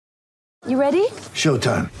You ready?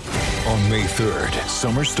 Showtime. On May 3rd,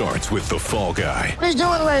 summer starts with The Fall Guy. Let's do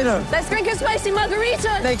it later. Let's drink a spicy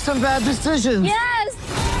margarita. Make some bad decisions.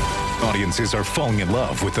 Yes! Audiences are falling in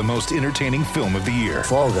love with the most entertaining film of the year.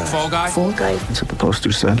 Fall Guy. Fall Guy? Fall guy. That's what the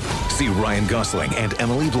poster said. See Ryan Gosling and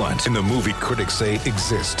Emily Blunt in the movie critics say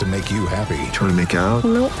exists to make you happy. Trying to make it out?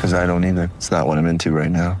 Nope. Because I don't either. It's not what I'm into right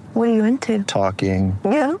now. What are you into? Talking.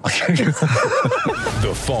 Yeah.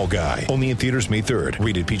 The Fall Guy. Only in theaters May 3rd.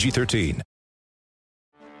 Rated PG-13.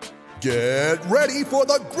 Get ready for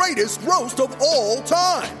the greatest roast of all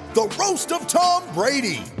time. The Roast of Tom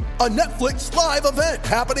Brady. A Netflix live event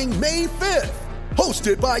happening May 5th.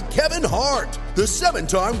 Hosted by Kevin Hart. The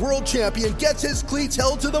 7-time world champion gets his cleats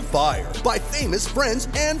held to the fire by famous friends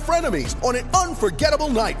and frenemies on an unforgettable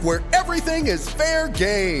night where everything is fair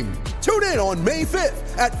game. Tune in on May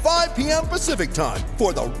 5th at 5 p.m. Pacific time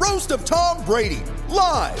for the Roast of Tom Brady.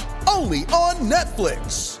 Live only on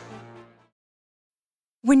Netflix.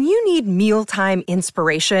 When you need mealtime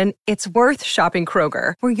inspiration, it's worth shopping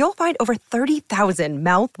Kroger, where you'll find over 30,000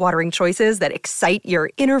 mouth-watering choices that excite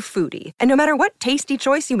your inner foodie. And no matter what tasty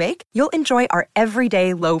choice you make, you'll enjoy our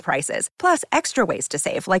everyday low prices, plus extra ways to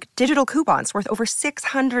save, like digital coupons worth over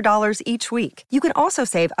 $600 each week. You can also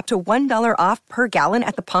save up to $1 off per gallon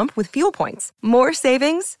at the pump with fuel points. More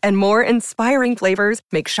savings and more inspiring flavors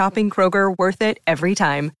make shopping Kroger worth it every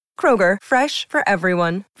time. Kroger, fresh for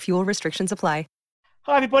everyone. Fuel restrictions apply.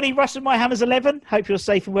 Hi everybody, Russell My Hammers 11. Hope you're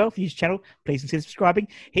safe and well. If you use the channel, please consider subscribing,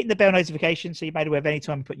 hitting the bell notification so you're made aware of any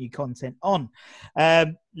time we put new content on.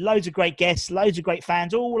 Loads of great guests, loads of great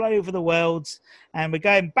fans all over the world, and we're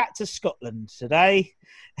going back to Scotland today.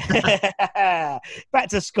 Back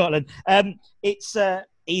to Scotland. It's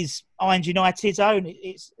Irons United's own.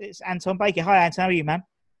 It's Anton Baker. Hi Anton, how are you, man?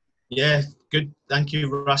 Yeah, good. Thank you,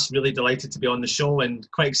 Russ. Really delighted to be on the show and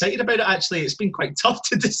quite excited about it, actually. It's been quite tough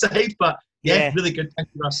to decide, but yeah, really good. Thank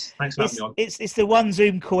you, Russ. Thanks for having me on. It's the one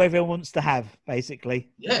Zoom call everyone wants to have, basically.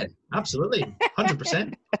 Yeah, absolutely.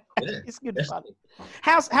 100%. Yeah, it's good fun.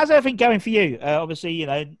 How's everything going for you? Obviously, you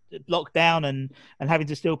know, lockdown and having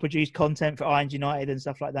to still produce content for Irons United and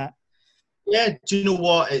stuff like that. Yeah, do you know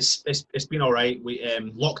what? It's been all right. We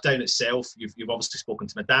lockdown itself. You've obviously spoken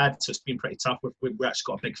to my dad, so it's been pretty tough. We've actually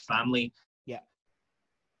got a big family. Yeah,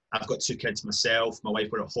 I've got 2 kids myself. My wife,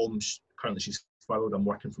 we're at home. Currently, she's furloughed. I'm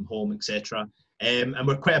working from home, etc. And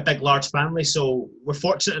we're quite a big, large family, so we're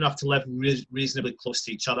fortunate enough to live reasonably close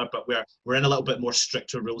to each other. But we're in a little bit more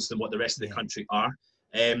stricter rules than what the rest of the country are.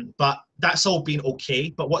 But that's all been okay.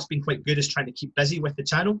 But what's been quite good is trying to keep busy with the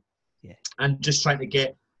channel, and just trying to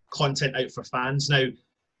get content out for fans. Now,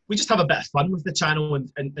 we just have a bit of fun with the channel,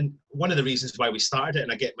 and one of the reasons why we started it,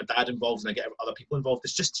 and I get my dad involved and I get other people involved,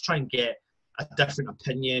 is just to try and get a different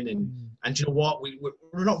opinion. And you know what,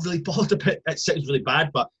 we're not really bothered about it. It sounds really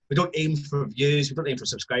bad, but we don't aim for views, we don't aim for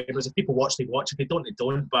subscribers. If people watch, they watch. If they don't, they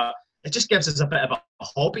don't. But it just gives us a bit of a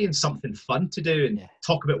hobby and something fun to do, and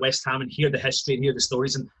talk about West Ham and hear the history and hear the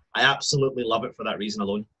stories, and I absolutely love it for that reason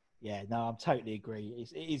alone. Yeah, no, I totally agree.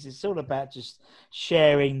 It's all about just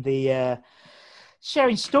sharing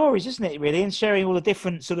sharing stories, isn't it, really? And sharing all the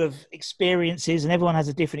different sort of experiences, and everyone has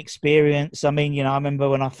a different experience. I mean, you know, I remember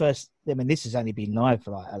when this has only been live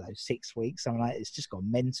for 6 weeks. I'm like, it's just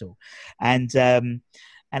gone mental. And I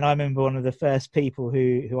remember one of the first people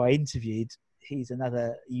who I interviewed, he's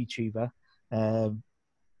another YouTuber,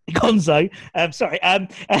 Gonzo. So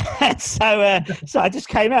I just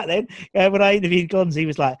came out then when I interviewed Gonzo. He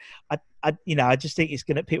was like, I just think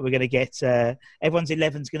people are going to get everyone's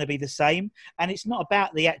 11's going to be the same, and it's not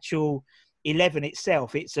about the actual 11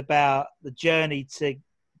 itself. It's about the journey to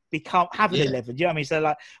have an 11. You know what I mean? So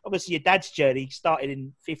like, obviously your dad's journey started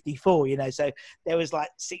in 54. You know, so there was like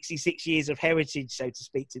 66 years of heritage, so to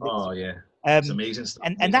speak. Oh yeah, it's amazing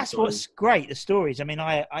stuff. And that's what's great. The stories. I mean,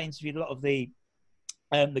 I interviewed a lot of the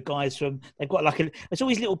guys they've got there's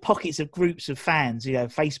always little pockets of groups of fans, you know,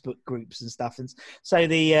 Facebook groups and stuff. And so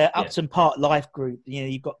the Upton Park Life group, you know,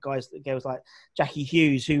 you've got girls like Jackie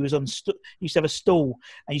Hughes, who was used to have a stall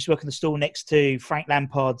and used to work on the stall next to Frank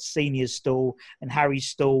Lampard's senior's stall and Harry's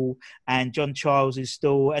stall and John Charles's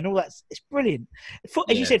stall and all that. It's brilliant.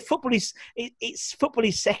 As you said, football is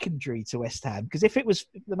secondary to West Ham, because if it was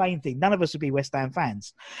the main thing, none of us would be West Ham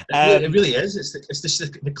fans. It really is. It's just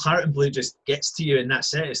the claret and blue just gets to you, and that's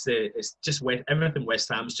it. It's just everything West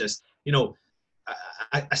Ham's just, you know,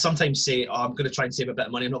 I sometimes say, I'm going to try and save a bit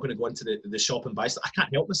of money. I'm not going to go into the shop and buy stuff. I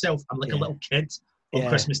can't help myself. I'm like a little kid on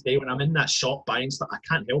Christmas Day when I'm in that shop buying stuff. I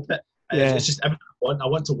can't help it. It's just everything I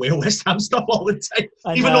want to wear West Ham stuff all the time.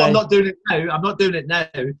 Even though I'm not doing it now.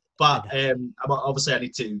 But obviously I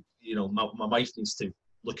need to, you know, my wife needs to.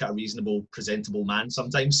 look at a reasonable, presentable man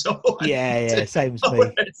sometimes. So yeah, same as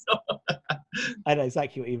me. I know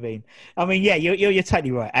exactly what you mean. I mean, yeah, you're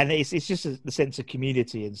totally right, and it's just the sense of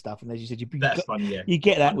community and stuff. And as you said, you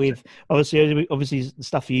get that with obviously the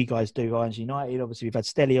stuff you guys do, Irons United. Obviously, we've had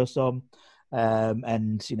Stelios on,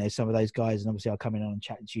 and some of those guys, and obviously I'll come in on and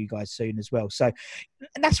chat to you guys soon as well. So,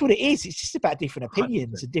 and that's what it is. It's just about different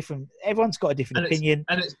opinions. Everyone's got a different opinion,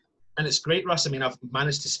 and it's great, Russ. I mean, I've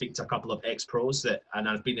managed to speak to a couple of ex-pros and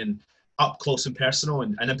I've been in up close and personal,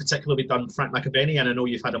 and in particular we've done Frank McAvenny, and I know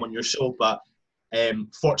you've had him on your show, but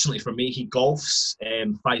fortunately for me, he golfs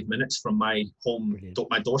 5 minutes from my home,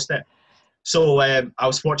 my doorstep. So I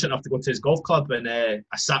was fortunate enough to go to his golf club, and I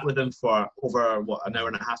sat with him for over an hour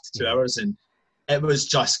and a half to 2 hours, and it was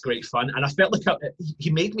just great fun. And I felt like he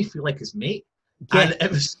made me feel like his mate. Yeah.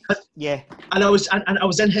 And it was and I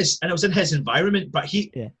was in his environment, but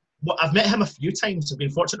I've met him a few times. I've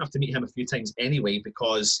been fortunate enough to meet him a few times anyway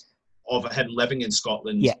because of him living in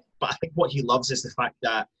Scotland. Yeah. But I think what he loves is the fact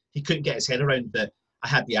that he couldn't get his head around that I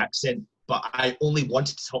had the accent, but I only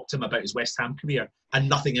wanted to talk to him about his West Ham career and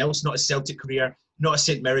nothing else, not his Celtic career, not his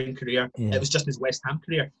St Mirren career. Yeah. It was just his West Ham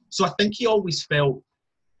career. So I think he always felt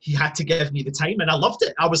he had to give me the time, and I loved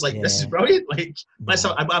it. I was like, this is brilliant. Like,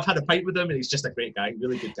 I've had a pint with him, and he's just a great guy,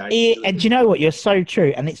 really good guy. And do you know what? You're so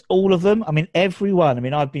true. And it's all of them. I mean, everyone. I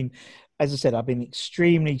mean, I've been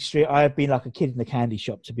extremely I've been like a kid in the candy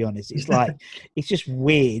shop, to be honest. It's like, it's just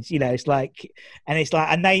weird, it's like, and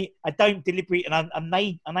I don't deliberately, and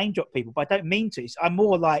I name drop people, but I don't mean to. I'm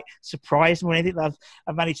more like surprised more than anything.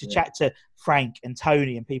 I've managed to chat to Frank and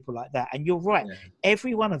Tony and people like that. And you're right. Yeah.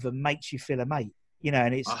 Every one of them makes you feel a mate,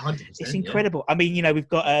 and it's incredible. Yeah. I mean, we've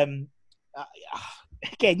got,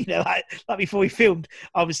 again, like before we filmed,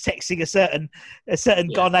 I was texting a certain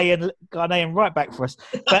Ghanaian right back for us,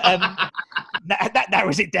 but that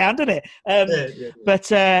narrows it down, doesn't it?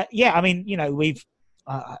 But I mean,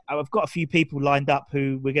 I've got a few people lined up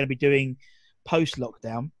who we're going to be doing post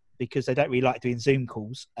lockdown because they don't really like doing Zoom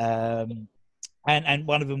calls, and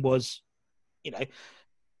one of them was,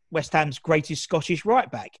 West Ham's greatest Scottish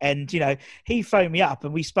right back. And, he phoned me up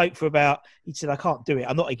and we spoke for he said, I can't do it.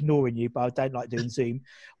 I'm not ignoring you, but I don't like doing Zoom.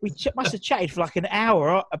 We must have chatted for like an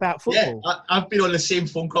hour about football. Yeah, I've been on the same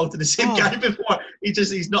phone call to the same guy before.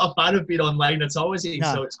 He's not a fan of being online at all, is he?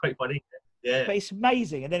 No. So it's quite funny. Yeah. But it's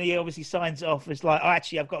amazing. And then he obviously signs it off. It's like,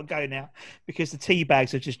 I've got to go now because the tea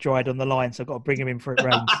bags have just dried on the line. So I've got to bring him in for it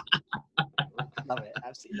rains. Love it.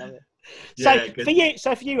 Absolutely love it.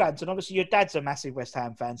 So for you, Anton, obviously your dad's a massive West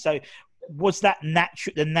Ham fan. So was that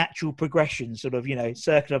the natural progression, sort of,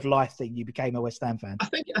 circle of life thing? You became a West Ham fan? I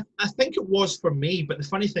think it was for me. But the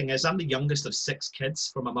funny thing is, I'm the youngest of 6 kids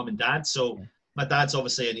for my mum and dad. So my dad's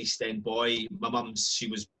obviously an East End boy. My mum's, she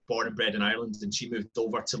was born and bred in Ireland, and she moved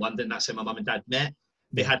over to London. That's how my mum and dad met.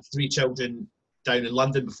 They had 3 children down in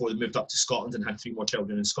London before they moved up to Scotland and had 3 more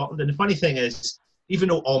children in Scotland. And the funny thing is, even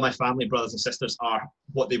though all my family, brothers and sisters, are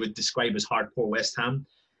what they would describe as hardcore West Ham,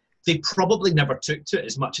 they probably never took to it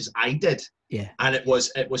as much as I did. Yeah. And it was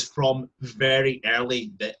from very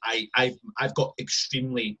early that I've got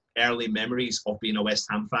extremely early memories of being a West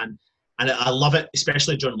Ham fan. And I love it,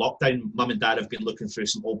 especially during lockdown. Mum and Dad have been looking through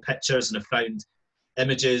some old pictures and have found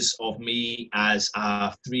images of me as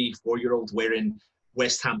a 3-4-year-old wearing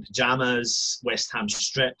West Ham pajamas, West Ham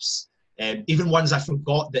strips, even ones I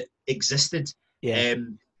forgot that existed. Yeah.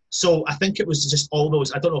 So I think it was just all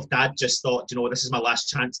those. I don't know if Dad just thought, this is my last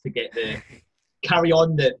chance to get carry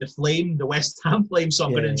on the flame, the West Ham flame. So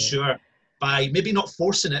I'm going to ensure by maybe not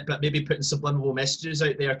forcing it, but maybe putting subliminal messages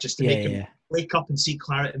out there just to make him wake up and see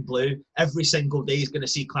claret and blue. Every single day he's going to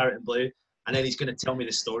see claret and blue, and then he's going to tell me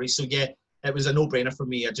the story. So it was a no-brainer for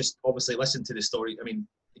me. I just obviously listened to the story. I mean,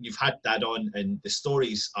 you've had Dad on, and the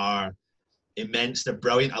stories are immense. They're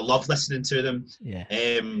brilliant. I love listening to them. Yeah.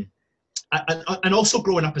 And also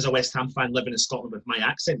growing up as a West Ham fan, living in Scotland with my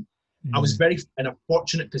accent, I was very in a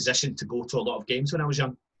fortunate position to go to a lot of games when I was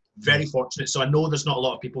young. Very fortunate. So I know there's not a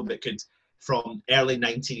lot of people that could, from early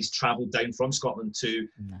 90s, travel down from Scotland to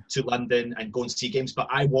London and go and see games. But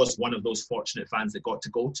I was one of those fortunate fans that got to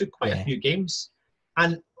go to quite a few games.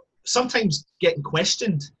 And sometimes getting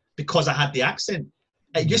questioned because I had the accent.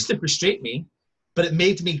 It used to frustrate me, but it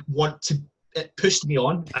made me it pushed me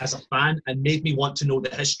on as a fan and made me want to know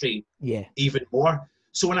the history even more.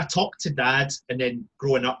 So when I talked to Dad, and then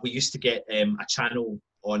growing up, we used to get a channel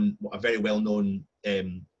on a very well-known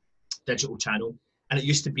digital channel, and it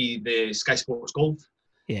used to be the Sky Sports Golf.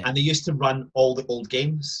 Yeah. And they used to run all the old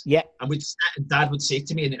games. Yeah. And Dad would say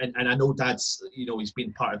to me, and I know Dad's, he's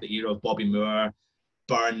been part of the era of Bobby Moore,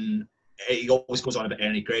 Byrne. He always goes on about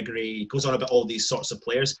Ernie Gregory. He goes on about all these sorts of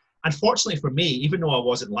players. Unfortunately for me, even though I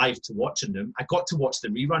wasn't live to watching them, I got to watch the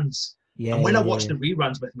reruns. Yeah, and when I watched the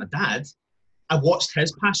reruns with my dad, I watched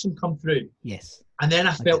his passion come through. Yes. And then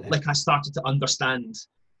I felt like I started to understand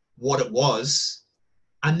what it was.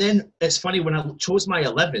 And then it's funny, when I chose my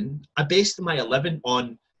 11, I based my 11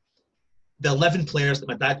 on the 11 players that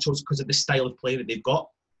my dad chose because of the style of play that they've got.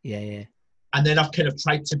 Yeah, yeah. And then I've kind of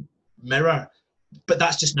tried to mirror, but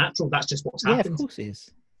that's just natural. That's just what's happened. Yeah, of course it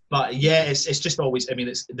is. But yeah, it's just always, I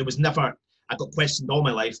mean, there was never, I got questioned all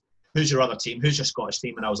my life, who's your other team? Who's your Scottish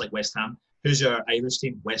team? And I was like, West Ham. Who's your Irish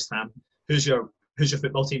team? West Ham. Who's your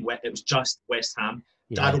football team? It was just West Ham.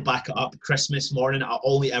 Yeah. Dad will back it up. Christmas morning, I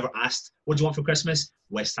only ever asked, what do you want for Christmas?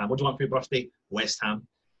 West Ham. What do you want for your birthday? West Ham.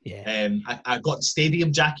 Yeah. I got the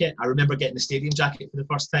stadium jacket. I remember getting the stadium jacket for the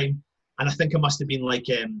first time. And I think I must have been like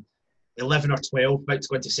 11 or 12, about to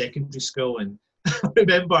go into secondary school. And I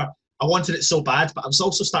remember I wanted it so bad, but I was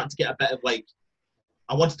also starting to get a bit of like,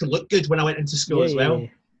 I wanted to look good when I went into school as well. Yeah.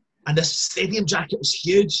 And this stadium jacket was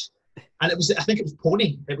huge. And I think it was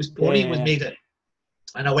Pony. It was Pony was made it.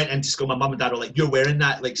 And I went into school, my mum and dad were like, you're wearing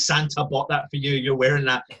that, like Santa bought that for you, you're wearing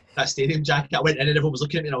that stadium jacket. I went in and everyone was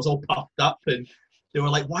looking at me and I was all puffed up and they were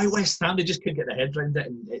like, why West Ham? They just couldn't get their head around it.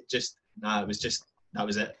 And it just, that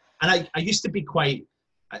was it. And I used to be quite,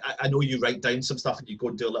 I know you write down some stuff and you go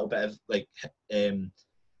and do a little bit of like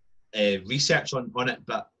research on it,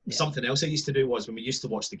 but something else I used to do was when we used to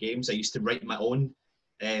watch the games, I used to write my own.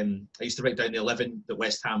 I used to write down the 11 that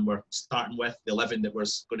West Ham were starting with, the 11 that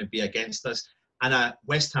was going to be against us. And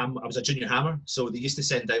West Ham, I was a junior hammer, so they used to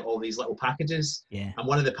send out all these little packages. Yeah. And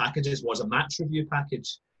one of the packages was a match review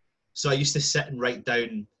package. So I used to sit and write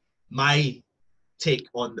down my take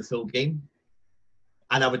on the full game.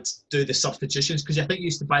 And I would do the substitutions, because I think you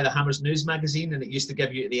used to buy the Hammers News magazine, and it used to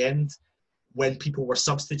give you at the end when people were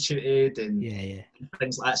substituted and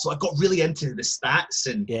things like that. So I got really into the stats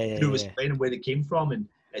and who was playing and where they came from, and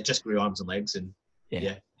it just grew arms and legs. And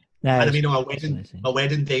No, and I mean, my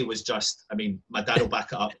wedding day was just, I mean, my dad will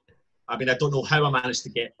back it up. I mean, I don't know how I managed to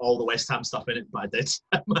get all the West Ham stuff in it, but I did.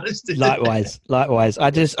 I managed to. Likewise.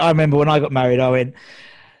 I remember when I got married, I went,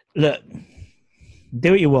 look,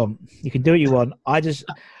 do what you want. You can do what you want. I just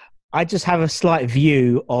have a slight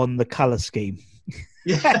view on the colour scheme.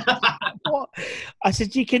 Yeah. What? I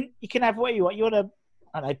said, you can have what you want. You want to,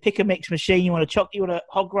 I don't know, pick a mix machine, you want a chocolate, you want a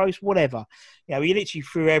hog roast, whatever. You know, we literally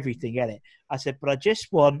threw everything at it. I said, but I just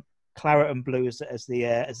want claret and blue as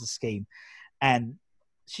the scheme. And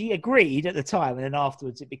she agreed at the time, and then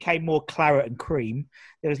afterwards it became more claret and cream.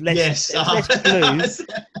 There was less, less blue.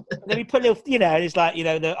 Then we put a little, it's like,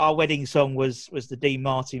 our wedding song was the Dean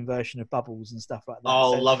Martin version of Bubbles and stuff like that.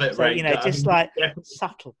 Oh, love it, right.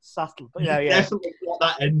 Subtle. But, definitely got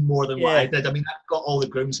that in more than what I did. I mean, I've got all the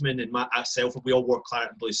groomsmen and myself, and we all wore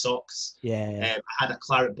claret and blue socks. Yeah. I had a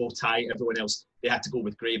claret bow tie. Everyone else, they had to go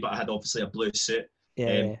with grey, but I had obviously a blue suit.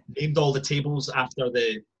 Named all the tables after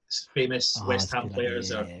the famous West Ham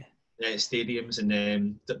players or stadiums,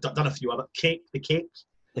 and done a few other the cake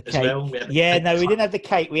as well. We didn't have the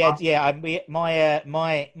cake. We had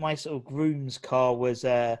my sort of groom's car was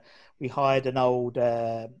we hired an old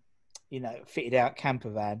fitted out camper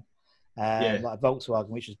van. Like a Volkswagen,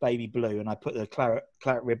 which was baby blue, and I put the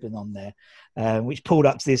claret ribbon on there, which pulled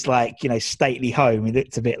up to this stately home. It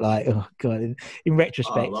looked a bit like, oh god, in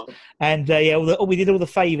retrospect. And we did all the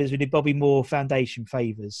favours. We did Bobby Moore Foundation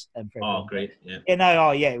favours. Oh, great!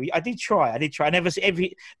 I did try. I never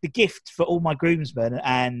the gift for all my groomsmen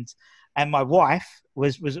and my wife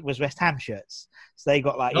was West Ham shirts. So they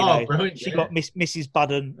got she got Mrs.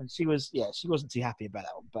 Budden, and she wasn't too happy about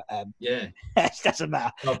that one. But it doesn't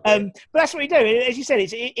matter. But that's what we do. As you said,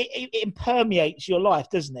 it permeates your life,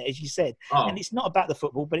 doesn't it? As you said, and it's not about the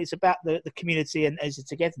football, but it's about the community and as a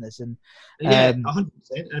togetherness. And 100%.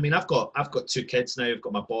 I mean, I've got 2 kids now. I've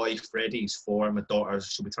got my boy Freddie, he's 4. My daughter,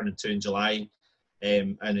 she'll be turning 2 in July.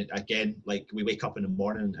 And again, like we wake up in the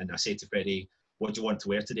morning, and I say to Freddie, what do you want to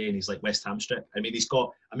wear today? And he's like, West Ham strip. I mean,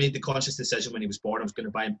 I made the conscious decision when he was born, I was going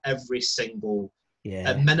to buy him every single,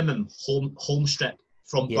 at minimum, home strip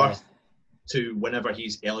from birth to whenever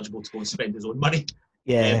he's eligible to go and spend his own money.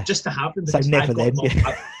 Just to have them. It's like never them.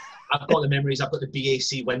 I've got the memories. I've got the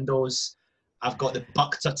BAC windows. I've got the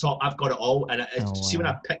Buckter top. I've got it all. And see, when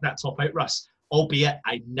I picked that top out, Russ, albeit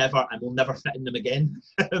I will never fit in them again.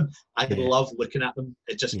 I love looking at them.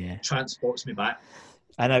 It just transports me back.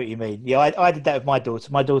 I know what you mean. Yeah, I did that with my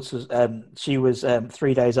daughter. My daughter was she was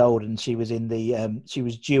 3 days old, and she was in the she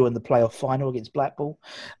was due on the playoff final against Blackpool,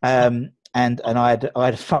 and I had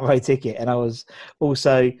a front row ticket, and I was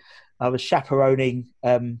chaperoning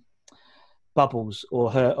Bubbles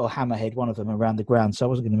or Hammerhead, one of them, around the ground, so I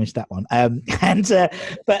wasn't going to miss that one.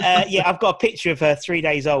 Yeah, I've got a picture of her 3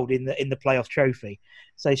 days old in the playoff trophy.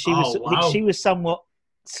 So she was somewhat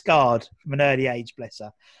scarred from an early age, bless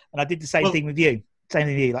her. And I did the same thing with you. Same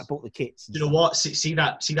thing with you, like bought the kits. You know what? See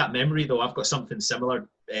that memory though. I've got something similar.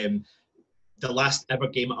 The last ever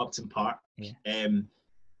game at Upton Park. Yeah.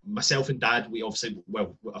 Myself and Dad, we've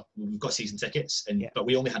got season tickets, but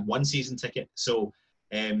we only had one season ticket. So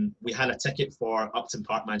we had a ticket for Upton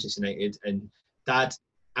Park, Manchester United, and Dad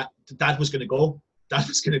was going to go. Dad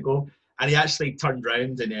was going to go, and he actually turned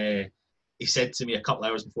round and he said to me a couple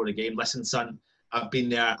hours before the game, "Listen, son, I've been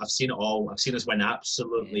there. I've seen it all. I've seen us win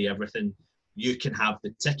absolutely everything. You can have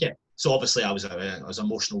the ticket." So obviously I was an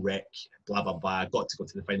emotional wreck, blah, blah, blah. I got to go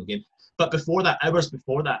to the final game. But before that, hours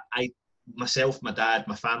before that, myself, my dad,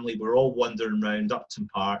 my family, were all wandering around Upton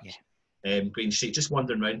Park, Green Street, just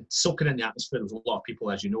wandering around, soaking in the atmosphere. There was a lot of people,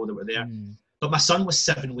 as you know, that were there. But my son was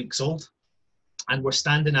 7 weeks old, and we're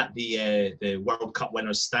standing at the World Cup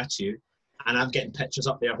winners statue, and I'm getting pictures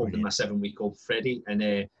up there holding my 7-week-old Freddie, and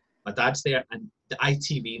my dad's there, and the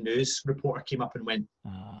ITV News reporter came up and went,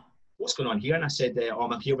 "What's going on here?" And I said,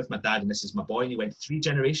 "I'm here with my dad, and this is my boy." And he went, "3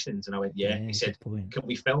 generations?" And I went, "Yeah." He said, "Can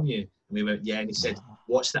we film you?" And we went, "Yeah." And he said,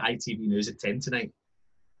 "Watch the ITV News at 10 tonight."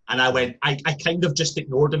 And I went, I kind of just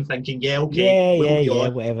ignored him, thinking, "Yeah, okay,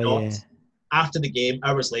 whatever." Yeah. After the game,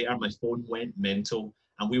 hours later, my phone went mental,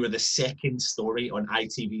 and we were the second story on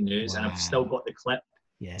ITV News, and I've still got the clip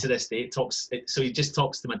to this day. So he just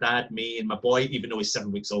talks to my dad, me, and my boy, even though he's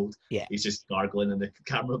 7 weeks old. Yeah. He's just gargling in the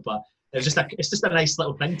camera, but. It's just a nice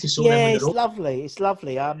little thing to show them. Yeah, it's lovely. It's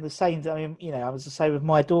lovely. I'm the same. I mean, I was the same with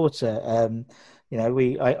my daughter. My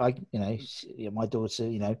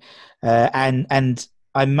daughter. And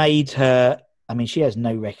I made her. I mean, she has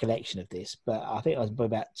no recollection of this, but I think I was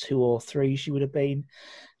about 2 or 3. She would have been.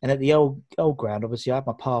 And at the old ground, obviously, I had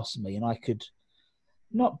my pass on me, and I could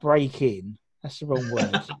not break in. That's the wrong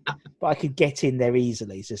word. But I could get in there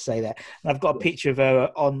easily, to say that. And I've got a picture of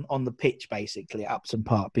her on the pitch, basically, at Upton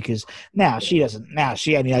Park, because now she doesn't. Now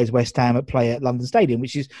she only knows West Ham play at London Stadium,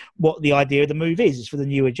 which is what the idea of the move is. It's for the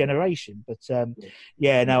newer generation. But she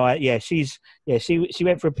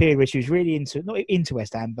went for a period where she was really not into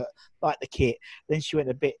West Ham, but like the kit. Then she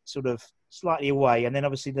went a bit sort of slightly away, and then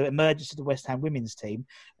obviously the emergence of the West Ham women's team,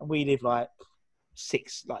 and we live like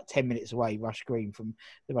 10 minutes away, Rush Green, from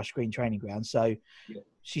the Rush Green training ground. So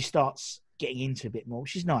she starts getting into a bit more,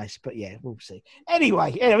 which is nice, but we'll see.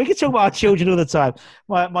 Anyway, we can talk about our children all the time.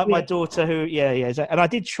 My daughter, who, and I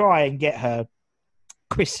did try and get her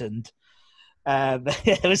christened. There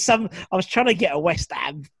was I was trying to get a West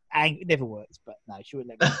Ham, and it never worked, but no, she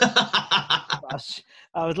wouldn't let me.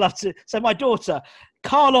 I would love to. So my daughter,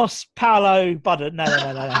 Carlos Paulo Budden. No,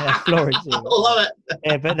 Florence. I love it.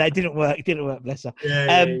 Yeah, but that didn't work. It didn't work, bless her.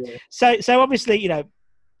 Yeah. So obviously,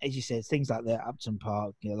 as you said, things like that, Upton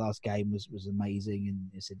Park, last game was amazing, and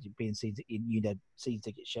you said being season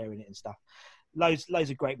ticket sharing it and stuff. Loads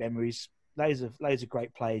of great memories. Loads of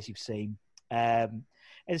great players you've seen. As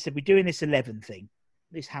I said, we're doing this 11 thing.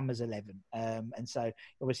 This Hammers 11, and so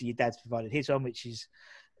obviously your dad's provided his on, which is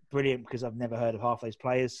brilliant because I've never heard of half those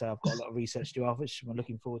players, so I've got a lot of research to do after, which I'm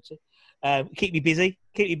looking forward to. Keep me busy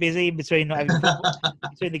in between not having football,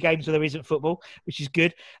 between the games where there isn't football, which is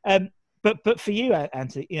good. But for you,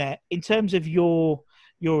 Anthony, in terms of your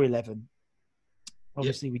 11,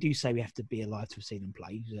 obviously we do say we have to be alive to have seen them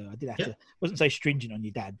play. So I did have to. Wasn't so stringent on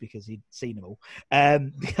your dad because he'd seen them all,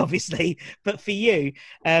 obviously. But for you,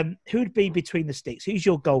 who would be between the sticks? Who's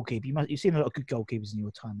your goalkeeper? You've seen a lot of good goalkeepers in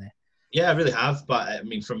your time there. Yeah, I really have. But I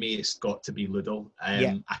mean, for me, it's got to be Ludo.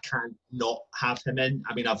 I can't not have him in.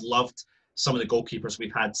 I mean, I've loved some of the goalkeepers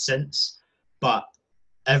we've had since, but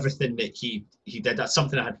everything that he did. That's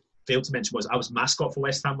something I had failed to mention. Was I was mascot for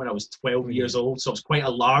West Ham when I was 12 years old, so I was quite a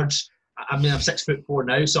large. I mean, I'm 6'4"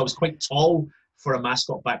 now, so I was quite tall for a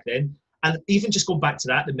mascot back then. And even just going back to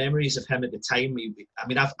that, the memories of him at the time.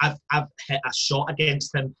 I've hit a shot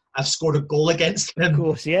against him. I've scored a goal against him. Of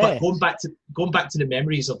course, yeah. But going back to the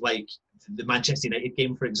memories of like the Manchester United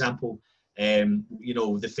game, for example.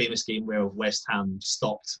 The famous game where West Ham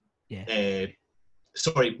stopped.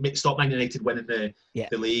 Stopped Man United winning the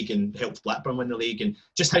league and helped Blackburn win the league, and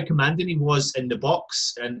just how commanding he was in the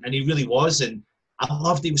box, and he really was. And I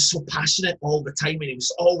loved he was so passionate all the time, and he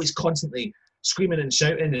was always constantly screaming and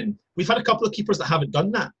shouting. And we've had a couple of keepers that haven't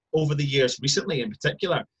done that over the years, recently in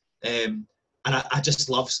particular. And I just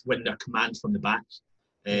love when they're command from the back.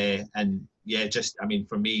 For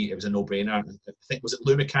me, it was a no-brainer. I think, was it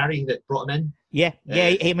Lou Macari that brought him in? Yeah.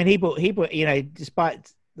 I mean, he brought,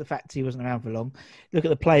 despite the fact he wasn't around for long. Look at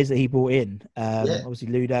the players that he brought in. Obviously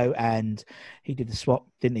Ludo, and he did the swap,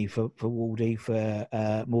 didn't he, for Waldy, for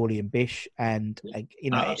Morley and Bish, and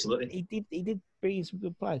absolutely. He did bring some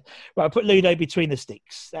good players. Right, I put Ludo between the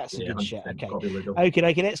sticks. That's a good shout.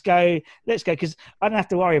 Okay, let's go, because I don't have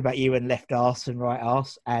to worry about you and left arse and right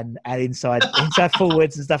arse and inside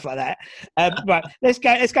forwards and stuff like that. Right, let's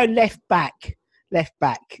go left back,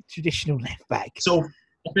 traditional left back. So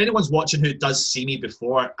if anyone's watching who does see me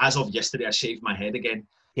before, as of yesterday, I shaved my head again.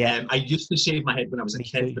 Yeah, I used to shave my head when I was a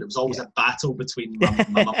kid, but it was always a battle between my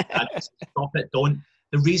mum and dad. Stop it, don't.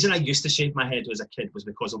 The reason I used to shave my head as a kid was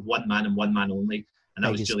because of one man and one man only, and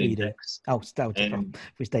that was Julian Dix. Oh, still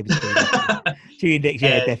was David Speed. Julian Dix,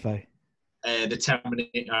 defo. The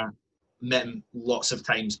Terminator, met him lots of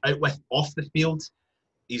times. Off the field,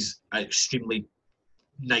 he's an extremely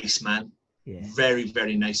nice man. Yeah. Very,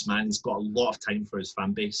 very nice man. He's got a lot of time for his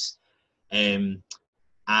fan base. And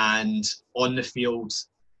on the field,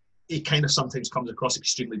 he kind of sometimes comes across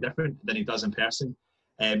extremely different than he does in person.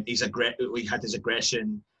 He had his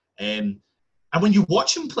aggression. And when you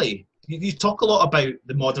watch him play, you talk a lot about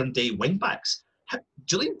the modern day wing backs.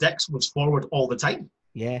 Julian Dix was forward all the time.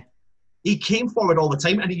 Yeah. He came forward all the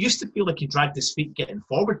time, and he used to feel like he dragged his feet getting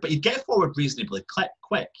forward, but he'd get forward reasonably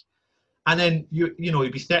quick. And then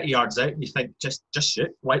he'd be 30 yards out, and you think, just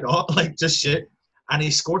shoot, why not? Like, just shoot. And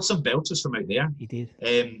he scored some belters from out there. He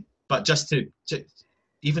did. But just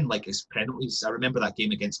even like his penalties, I remember that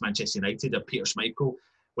game against Manchester United of Peter Schmeichel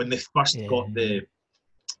when they first got the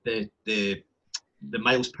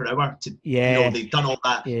miles per hour to they'd done all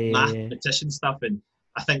that mathematician stuff, and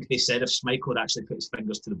I think they said if Schmeichel had actually put his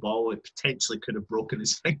fingers to the ball, it potentially could have broken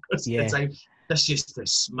his fingers at the time. Just used to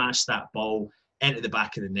smash that ball into the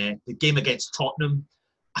back of the net. The game against Tottenham,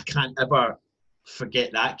 I can't ever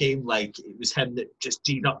forget that game. Like, it was him that just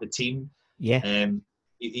G'd up the team. Yeah.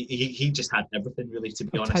 He just had everything, really, to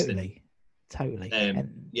be honest. Totally.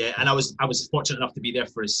 And I was fortunate enough to be there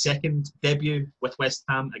for his second debut with West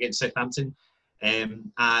Ham against Southampton.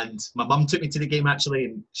 And my mum took me to the game, actually,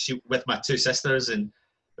 and she with my two sisters, and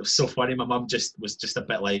it was so funny. My mum was just a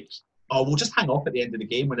bit like, "Oh, we'll just hang off at the end of the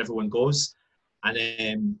game when everyone goes."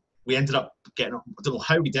 And we ended up getting, I don't know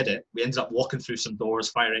how we did it. We ended up walking through some doors,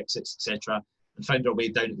 fire exits, etc., and found our way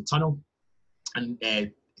down at the tunnel. And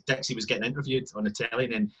Dixie was getting interviewed on the telly,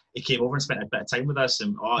 and then he came over and spent a bit of time with us.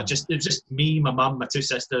 And it was just me, my mum, my two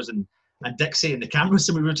sisters, and Dixie and the cameras,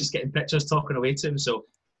 and we were just getting pictures, talking away to him. So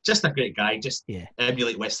just a great guy. Just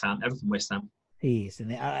emulate West Ham, everything West Ham. He is,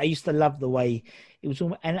 and I used to love the way it was,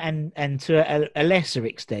 and to a lesser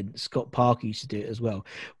extent, Scott Parker used to do it as well.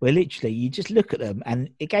 Where literally you just look at them, and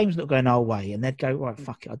the game's not going our way, and they'd go, right,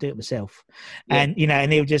 fuck it, I'll do it myself. And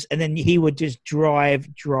and he would just drive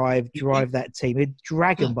that team. He'd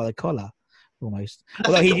drag them by the collar, almost.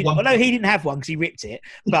 Although he didn't have one because he ripped it.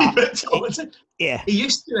 But he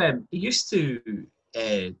used to.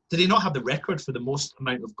 Did he not have the record for the most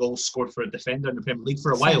amount of goals scored for a defender in the Premier League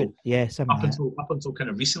for a while? Yeah, up until kind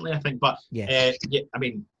of recently, I think. But I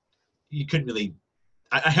mean, you couldn't really.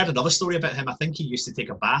 I heard another story about him. I think he used to take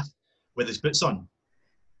a bath with his boots on.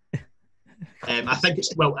 I think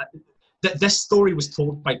this story was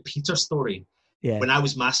told by Peter Story. Yeah. When I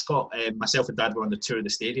was mascot, myself and Dad were on the tour of the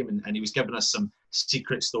stadium, and he was giving us some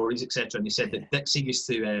secret stories, etc. And he said that Dixie used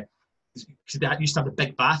to have a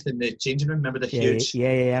big bath in the changing room. Remember the huge?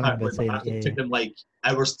 I remember that. It took them like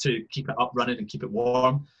hours to keep it up running and keep it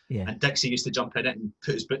warm. Yeah. And Dixie used to jump in it and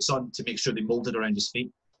put his boots on to make sure they moulded around his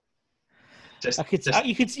feet.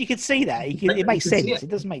 You could see that. It makes sense. It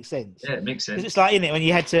does make sense. Yeah, it makes sense. It's like, isn't it, when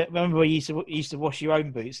you had to remember when you used to wash your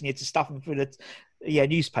own boots and you had to stuff them through the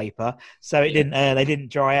newspaper so it didn't they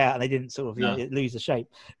didn't dry out and they didn't sort of lose the shape.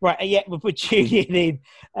 Right. We'll put Julian in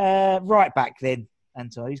right back then.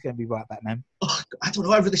 Anton, he's going to be right back, man. Oh, I don't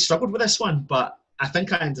know. I really struggled with this one, but I think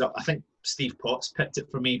Steve Potts picked it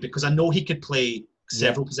for me because I know he could play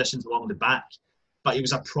several positions along the back, but he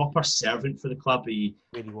was a proper servant for the club. He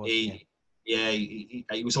really was.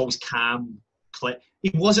 He was always calm.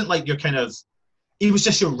 He wasn't like your kind of. He was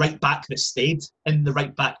just your right back that stayed in the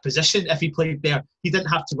right back position. If he played there, he didn't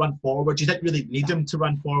have to run forward. You didn't really need him to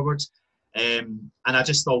run forward. And I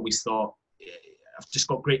just always thought. I've just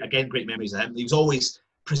got great memories of him. He was always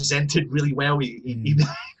presented really well. He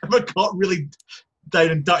never got really down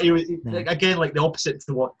and dirty. Again, like the opposite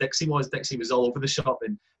to what Dixie was. Dixie was all over the shop,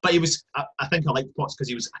 but he was. I think I liked Potts because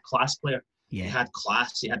he was a class player. Yeah. He had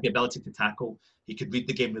class. He had the ability to tackle. He could read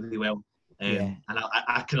the game really well. And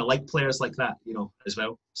I kind of like players like that, as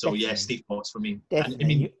well. So definitely. Steve Potts for me.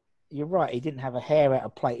 Definitely. You're right. He didn't have a hair out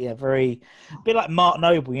of place. A bit like Mark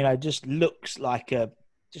Noble. Just looks like a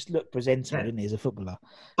just looked presentable, Yeah. didn't he, as a footballer?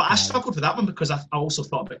 But I struggled with that one because I also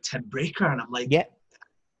thought about Tim Breaker, and I'm like, Yeah.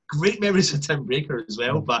 great memories of Tim Breaker as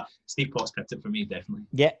well. But Steve Potts picked it for me, definitely.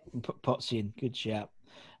 Yeah, put Potsy in. Good shout.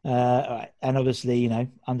 All right. And obviously, you know,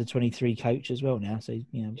 under 23 coach as well now. So,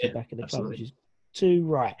 you know, Yeah, back at the club, absolutely. which is too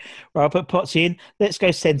right. Right, I'll put Potsy in. Let's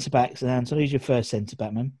go centre backs. And so who's your first centre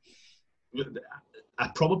back, man?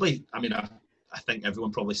 I think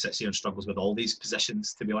everyone probably sits here and struggles with all these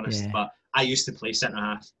positions, to be honest. Yeah. But I used to play centre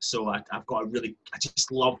half, so I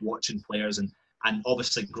just love watching players and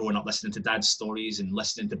obviously growing up listening to Dad's stories and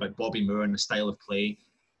listening to about Bobby Moore and the style of play.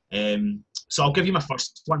 So I'll give you my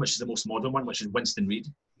first one, which is the most modern one, which is Winston Reid.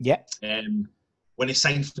 Yeah. When he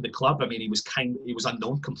signed for the club, I mean, he was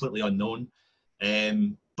unknown, completely unknown.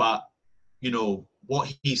 But you know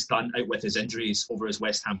what he's done out with his injuries over his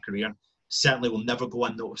West Ham career certainly will never go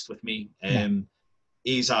unnoticed with me.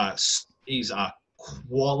 He's a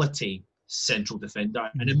quality central defender,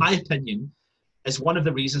 and in my opinion, is one of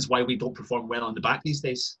the reasons why we don't perform well on the back these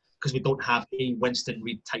days, because we don't have a Winston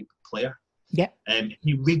Reid type player. Yeah.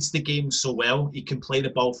 He reads the game so well. He can play the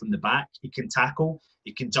ball from the back. He can tackle.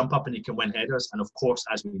 He can jump up and he can win headers. And of course,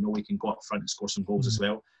 as we know, he can go up front and score some goals as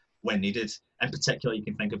well when needed. In particular, you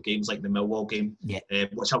can think of games like the Millwall game,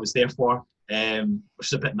 which I was there for, which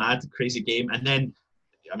is a bit mad, crazy game. And then,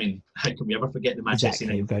 I mean, how can we ever forget the Manchester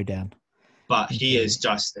United? Go down. But he is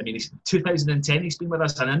just, I mean, 2010 he's been with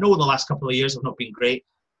us. And I know the last couple of years have not been great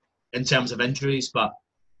in terms of injuries. But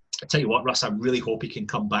I tell you what, Russ, I really hope he can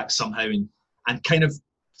come back somehow and kind of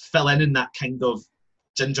fill in that kind of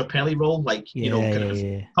Ginger Pelly role. Like,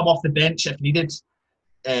 come off the bench if needed.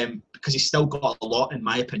 Because he's still got a lot, in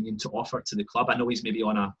my opinion, to offer to the club. I know he's maybe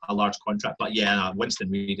on a large contract, but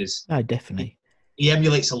Winston Reid is... Oh, definitely. He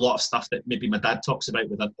emulates a lot of stuff that maybe my dad talks about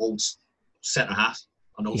with an old centre-half,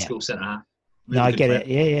 an old-school centre-half. Really I get player.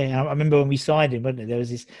 it. Yeah. I remember when we signed him, wasn't it? There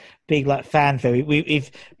was this big fanfare.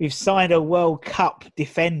 We've signed a World Cup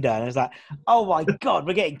defender, and it's like, oh my God,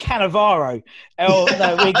 we're getting Cannavaro. Oh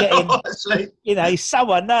no, we're getting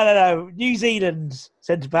someone. No, New Zealand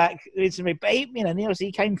centre back. But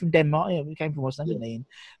he came from Denmark. He came from West Ham, didn't he?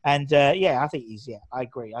 And I think I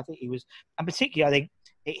agree. I think he was, and particularly,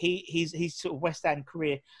 I think his sort of West Ham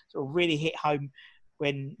career sort of really hit home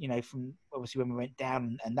when, from obviously when we went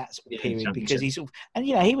down and that sort of period, because he sort of, and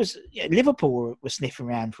he was, Liverpool were sniffing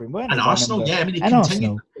around for him, weren't they? And Arsenal,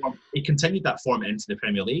 he continued that form into the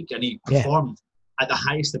Premier League, and he performed at the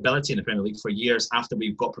highest ability in the Premier League for years after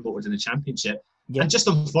we got promoted in the Championship. And just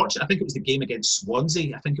unfortunate, I think it was the game against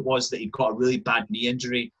Swansea, I think it was, that he got a really bad knee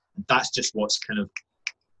injury. That's just what's kind of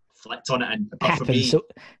flicked on it. And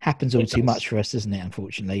happens all too much for us, doesn't it?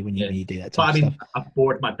 Unfortunately, when you do that. But I mean, I've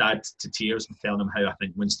bored my dad to tears with telling him how I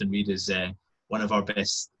think Winston Reid is one of our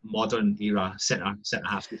best modern era centre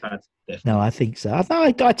halves we've had. Definitely. No, I think so.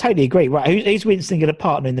 I totally agree. Right, who's Winston going to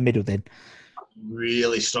partner in the middle then? I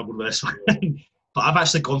really struggled with this one, but I've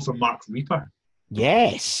actually gone for Mark Reaper.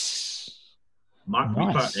 Yes, Mark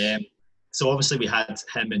Reaper. So obviously we had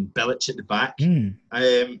him and Bilic at the back, and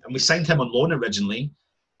we signed him on loan originally.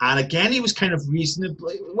 And again, he was kind of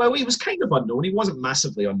reasonably, well, he was kind of unknown. He wasn't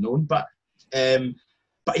massively unknown, but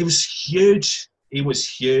he was huge. He was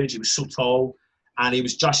huge. He was so tall, and he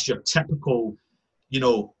was just your typical,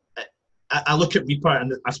 I look at Reaper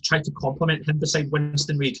and I've tried to compliment him beside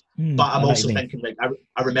Winston Reid, but I'm also thinking, like,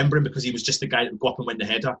 I remember him because he was just the guy that would go up and win the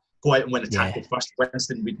header, go out and win the tackle first.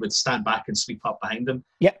 Winston Reid would stand back and sweep up behind him.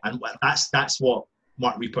 Yep. And that's what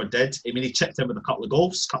Mark Reaper did. I mean, he chipped in with a couple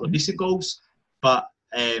of decent goals, but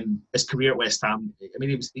his career at West Ham, I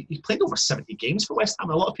mean, he played over 70 games for West Ham.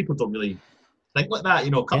 A lot of people don't really think like that,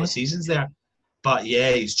 a couple of seasons there. But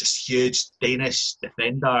he's just huge, Danish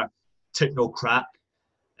defender, took no crap.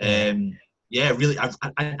 Really,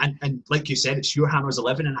 and like you said, it's your Hammers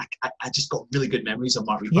 11, and I just got really good memories of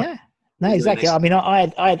Mark Reaper. Yeah. No, exactly. I mean,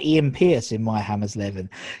 I had Ian Pearce in my Hammers 11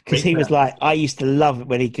 because he was like, I used to love it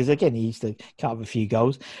when because again, he used to cut up a few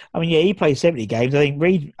goals. I mean, he played 70 games. I think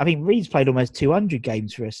Reid's played almost 200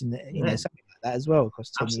 games for us, and something like that as well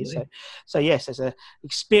across 10 years. So yes, as a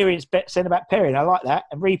experienced centre-back pairing, I like that.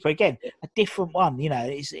 And Reaper again, a different one.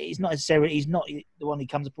 He's not necessarily the one who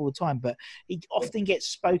comes up all the time, but he often gets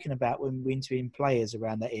spoken about when we're interviewing players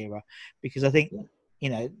around that era because I think.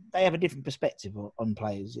 They have a different perspective on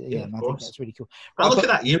players. And I think that's really cool. I look at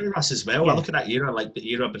that era, Russ, as well. I look at that era, like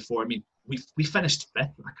the era before. I mean, we finished fifth.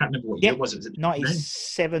 I can't remember what year it was. Was it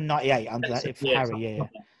 97, 98 under that for Harry,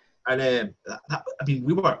 And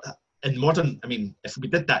we were in modern. I mean, if we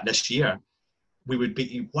did that this year, we would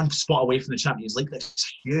be one spot away from the Champions League. That's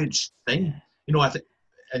a huge thing. I think,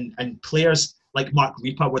 and players like Mark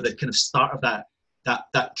Reaper were the kind of start of that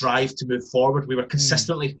that drive to move forward. We were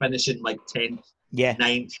consistently finishing like 10th,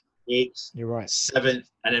 9th, 8th, You're right. 7th,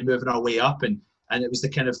 and then moving our way up. And it was the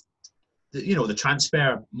kind of, the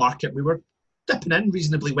transfer market. We were dipping in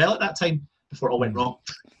reasonably well at that time before it all went wrong.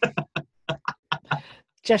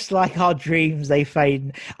 Just like our dreams, they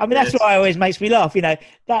fade. I mean, that's why it always makes me laugh.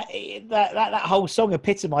 That whole song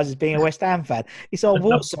epitomises being a West Ham fan. It's our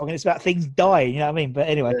walk song, and it's about things dying. You know what I mean? But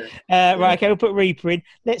anyway, right. Okay, we'll put Reaper in.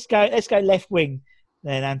 Let's go left wing.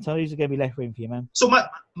 Then Anton, who's going to be left wing for you, man? So my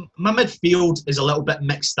midfield is a little bit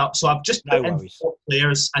mixed up. So I've just put in 4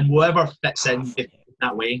 players, and whoever fits in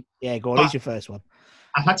that way. Yeah, go on. Who's your first one?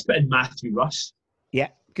 I've had to put in Matthew Rush. Yeah,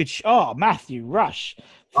 good. Matthew Rush.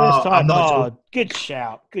 First time. Good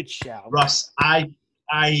shout. Good shout. Russ, I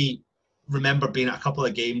remember being at a couple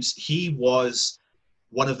of games. He was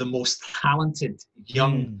one of the most talented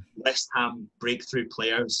young West Ham breakthrough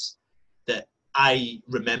players that I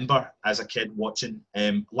remember as a kid watching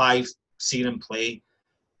live, seeing him play.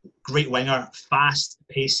 Great winger, fast,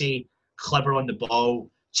 pacey, clever on the ball,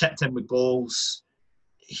 chipped in with goals.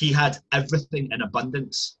 He had everything in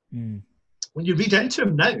abundance. When you read into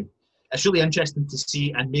him now, it's really interesting to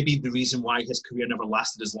see, and maybe the reason why his career never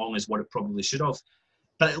lasted as long as what it probably should have.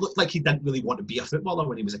 But it looked like he didn't really want to be a footballer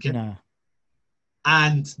when he was a kid. No.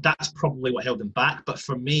 And that's probably what held him back. But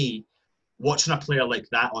for me, watching a player like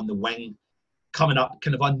that on the wing, coming up,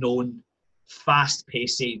 kind of unknown, fast,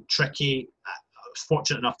 pacey, tricky,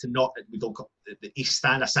 fortunate enough to not, we don't call the East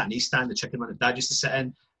Stand. I sat in East Stand, the chicken run that Dad used to sit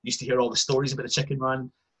in. Used to hear all the stories about the chicken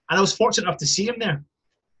run. And I was fortunate enough to see him there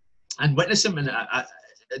and witness him. And I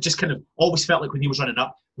just kind of always felt like when he was running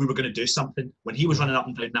up, we were going to do something. When he was running up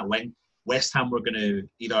and down that wing, West Ham were going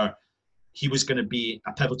to he was going to be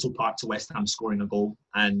a pivotal part to West Ham scoring a goal.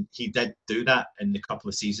 And he did do that in the couple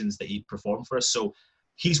of seasons that he performed for us. So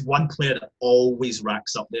he's one player that always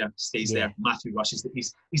racks up there, stays there. Matthew Rush,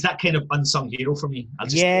 he's that kind of unsung hero for me. I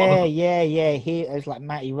just love him. There's like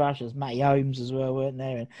Matty Rush, there's Matty Holmes as well, weren't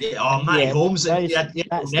there? And, Matty Holmes.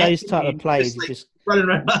 Those type of players are just running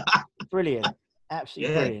around. Brilliant.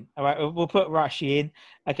 Absolutely brilliant. All right, we'll put Rushy in.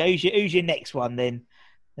 Okay, who's your next one then?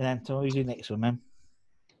 And Anton, who's your next one, man?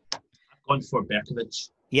 I've gone for Berkovic.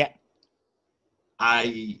 Yeah.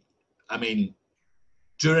 I mean,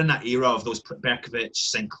 during that era of those Berkovic,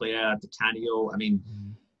 Sinclair, Di Canio, I mean,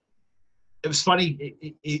 it was funny.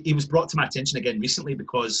 He was brought to my attention again recently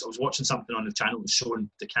because I was watching something on the channel that was showing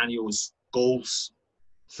Di Canio's goals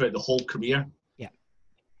throughout the whole career. Yeah.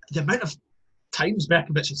 The amount of times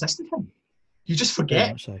Berkovic assisted him. You just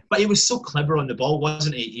forget. So. But he was so clever on the ball,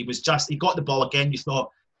 wasn't he? He got the ball again. You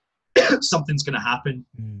thought something's going to happen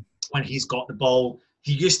when he's got the ball.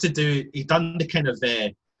 He done the kind of,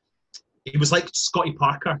 he was like Scotty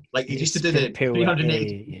Parker. Like he used to do the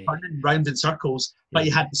 380 turning round in circles, but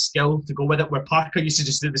he had the skill to go with it, where Parker used to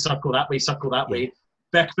just do the circle that way.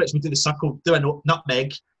 Berkovic would do the circle, do a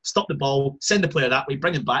nutmeg, stop the ball, send the player that way,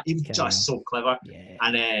 bring him back. He was just so clever. Yeah.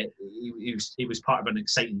 And he was part of an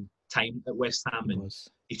exciting time at West Ham, and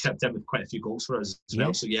he chipped in with quite a few goals for us as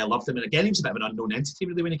well. So I loved him. And again, he was a bit of an unknown entity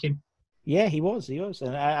really when he came. Yeah, he was,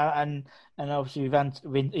 and obviously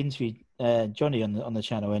we've interviewed Johnny on the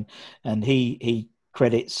channel, and he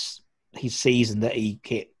credits his season that he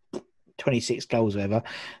hit 26 goals, or whatever.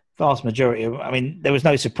 Vast majority of, there was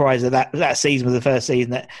no surprise that season was the first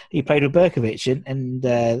season that he played with Berkovic, and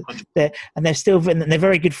they're still they're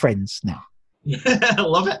very good friends now. Yeah, I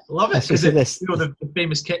love it because the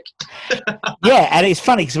famous kick. Yeah, and it's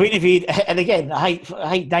funny because we interviewed, and again, I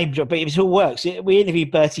hate name drop, but it all works. We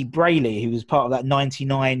interviewed Bertie Brayley, who was part of that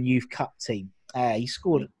 '99 Youth Cup team. He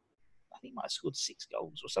scored, I think, he might have scored 6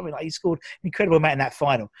 goals or something like. He scored an incredible amount in that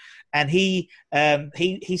final, and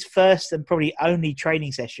his first and probably only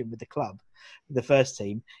training session with the club, with the first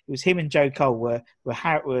team, it was him and Joe Cole were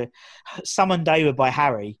summoned over by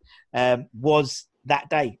Harry. Was that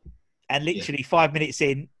day. And literally 5 minutes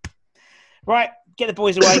in, right, get the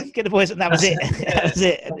boys away, and that was it. That was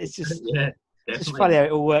it. And it's just, it's funny how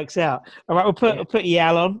it all works out. All right, we'll put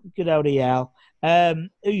Yal on. Good old Yal.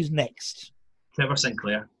 Who's next? Trevor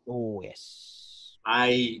Sinclair. Oh, yes.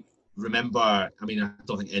 I remember, I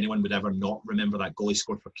don't think anyone would ever not remember that goal he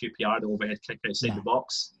scored for QPR, the overhead kick outside the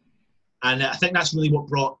box. And I think that's really what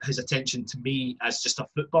brought his attention to me as just a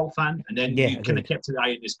football fan. And then you kind of kept an eye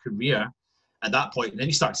on his career at that point, and then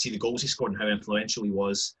you start to see the goals he scored and how influential he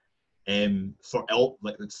was for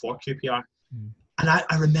QPR. And I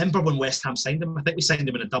remember when West Ham signed him. I think we signed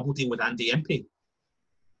him in a double deal with Andy Impey. Do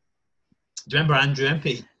you remember Andrew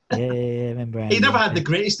Impey? Yeah, I remember Andy. He never had the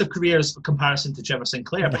greatest of careers in comparison to Trevor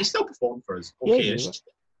Sinclair, but he still performed for us.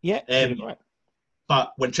 Right.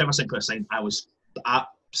 But when Trevor Sinclair signed, I was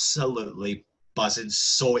absolutely buzzing,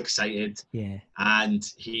 so excited. Yeah. And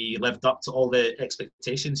he lived up to all the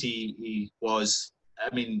expectations. He was,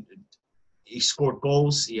 I mean, he scored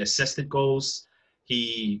goals, he assisted goals,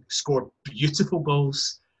 he scored beautiful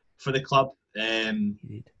goals for the club.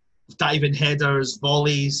 Diving headers,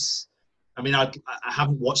 volleys. I mean, I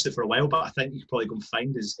haven't watched it for a while, but I think you could probably go and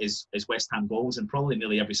find his West Ham goals, and probably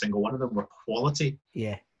nearly every single one of them were quality.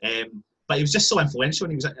 Yeah. But he was just so influential.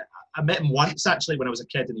 And I met him once actually when I was a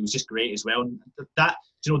kid, and he was just great as well. And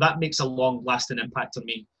that makes a long-lasting impact on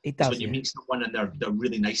me. It does. When you meet someone and they're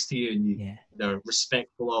really nice to you, and they're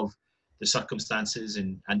respectful of the circumstances,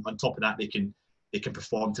 and on top of that, they can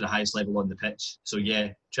perform to the highest level on the pitch. So yeah,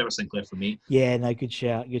 Trevor Sinclair for me. Yeah, no, good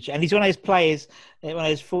shout. And he's one of those players, one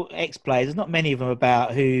of those ex-players. There's not many of them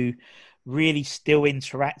about who really still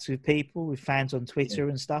interacts with people, with fans on Twitter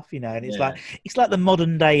and stuff. And it's like the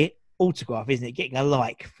modern day autograph, isn't it? Getting a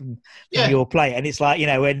like from your player, and it's like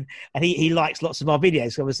and he likes lots of our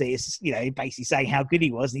videos. So obviously, it's basically saying how good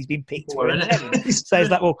he was, and he's been picked for it. So it's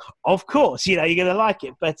like, well, of course, you're going to like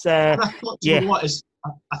it. But I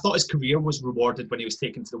thought his career was rewarded when he was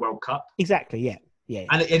taken to the World Cup. Exactly, yeah.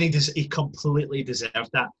 And he completely deserved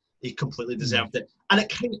that. He completely deserved it. And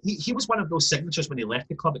it he was one of those signatures when he left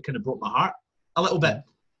the club. It kind of broke my heart a little bit,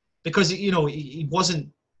 because he wasn't.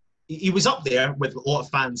 He was up there with a lot of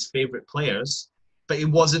fans' favourite players, but he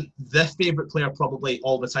wasn't the favourite player probably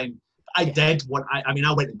all the time. I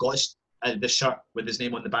went and got this shirt with his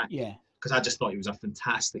name on the back, because I just thought he was a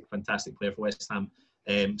fantastic player for West Ham.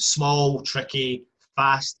 Small, tricky,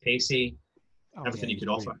 fast, pacey, everything he could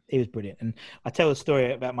offer. He was brilliant. And I tell a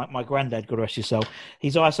story about my granddad, God rest his soul.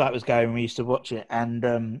 His eyesight was going when we used to watch it,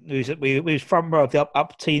 and we was front row of the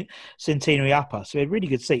up Centenary Upper, so we had really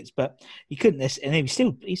good seats, but he couldn't, and he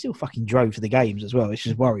still fucking drove to the games as well, which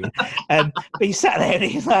is worrying. But he sat there and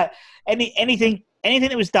he's like, anything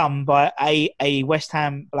that was done by a West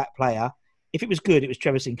Ham black player, if it was good, it was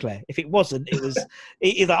Trevor Sinclair. If it wasn't, it was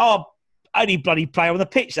he's like, only bloody player on the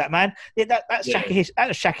pitch, that man. That's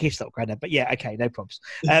Shaka Hislop, granddad. But okay, no problems.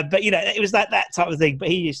 But it was that type of thing. But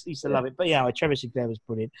he used to love it. But Trevor Sinclair was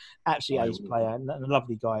brilliant, absolutely ace player, and a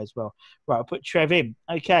lovely guy as well. Right, I'll put Trev in.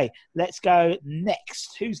 Okay, let's go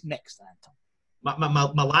next. Who's next, Anton?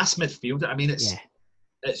 My last midfielder. I mean, it's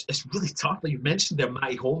really tough. Like you mentioned there,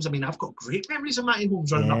 Matty Holmes. I mean, I've got great memories of Matty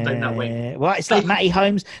Holmes running up down that way. Well, it's like Matty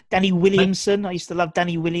Holmes, Danny Williamson. I used to love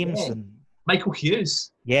Danny Williamson. Michael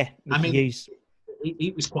Hughes. Yeah, Hughes.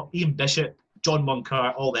 He was quite Ian Bishop, John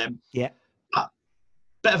Moncur, all them. Yeah. But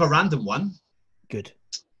bit of a random one. Good.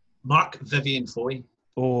 Marc Vivien Foé.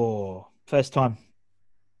 Oh, first time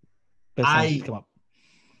to come up.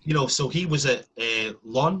 So he was at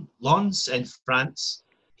Lens in France.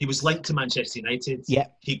 He was linked to Manchester United. Yeah.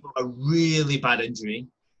 He got a really bad injury.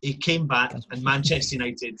 He came back, and Manchester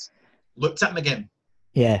United looked at him again.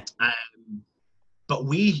 Yeah. But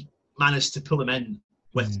we managed to pull him in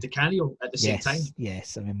with Di Canio at the same time.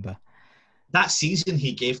 Yes, I remember. That season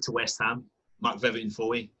he gave to West Ham, Marc Vivien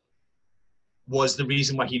Foé, was the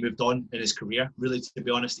reason why he moved on in his career. Really, to be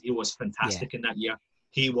honest, he was fantastic in that year.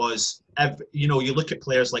 He was, you look at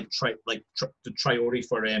players like Traoré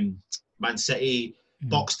for Man City,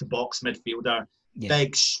 box-to-box midfielder,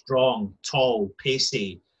 big, strong, tall,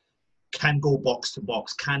 pacey, can go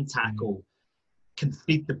box-to-box, can tackle, can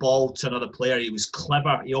feed the ball to another player. He was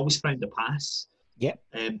clever. He always found the pass. Yep.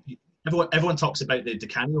 Everyone talks about the Di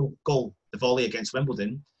Canio goal, the volley against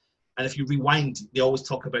Wimbledon, and if you rewind, they always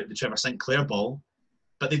talk about the Trevor Sinclair ball,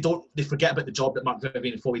 but they forget about the job that Marc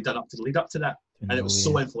Vivien Foé done up to the lead up to that, and it was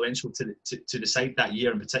so influential to the side that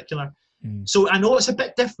year in particular. So I know it's a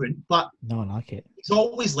bit different, but no, I like it. It's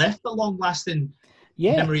always left a long-lasting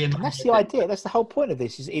memory. And that's the idea. That's the whole point of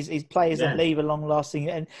this. Is players that leave a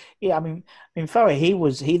long-lasting. And I mean, Foé,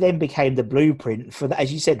 he then became the blueprint for that,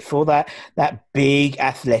 as you said, for that big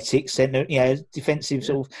athletic centre, defensive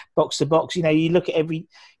sort of box to box. You look at you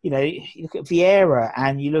look at Vieira,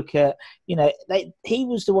 and you look at he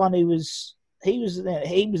was the one who was. He was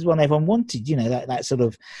the one everyone wanted, that sort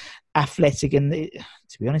of athletic. And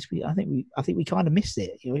to be honest, I think we kind of missed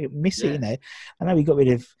it. It. I know we got rid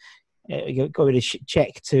of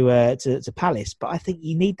Cech to Palace, but I think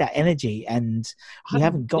you need that energy, and we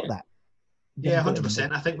haven't got that. Yeah,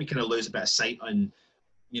 100%. I think we kind of lose a bit of sight on,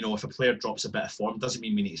 if a player drops a bit of form, doesn't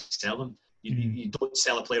mean we need to sell them. You don't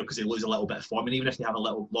sell a player because they lose a little bit of form, and even if they have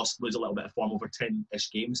lose a little bit of form over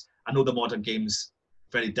 10-ish games. I know the modern game's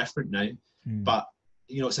very different now. But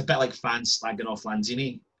it's a bit like fans slagging off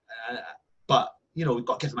Lanzini, but we've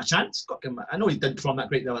got to give him a chance. I know he didn't perform that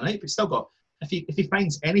great the other night, but still got. If he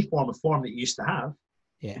finds any form of form that he used to have,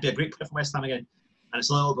 he'd be a great player for West Ham again. And it's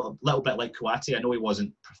a little bit like Kouyaté. I know he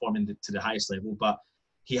wasn't performing to the highest level, but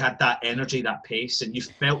he had that energy, that pace, and you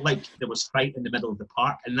felt like there was fight in the middle of the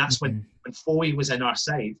park. And that's when Foy was in our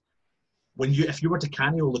side. If you were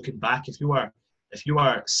Canio looking back, if you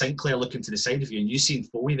were Sinclair looking to the side of you and you seen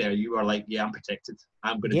Foy there, you were like, yeah, I'm protected.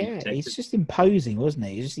 I'm going to be protected. He's just imposing, wasn't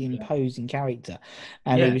he? He's just the imposing character.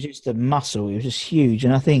 And it was just a muscle. It was just huge.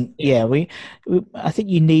 And I think, I think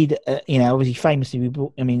you need, obviously famously,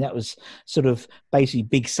 that was sort of basically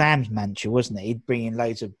Big Sam's mantra, wasn't it? He'd bring in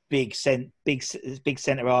loads of big centre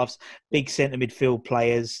halves, big centre midfield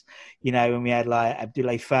players, when we had like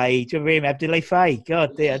Abdoulaye Faye. Do you remember him, Abdoulaye Faye?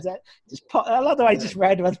 God, dear. I love the way it just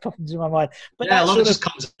random ones pop into my mind. But a lot of it just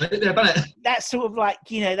comes out there, doesn't it? That's sort of like,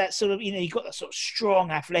 that sort of, you've got that sort of strong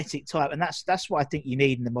athletic type, and that's what I think you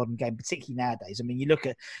need in the modern game, particularly nowadays. I mean, you look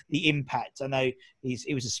at the impact. I know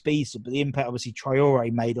it was a speedster, but the impact obviously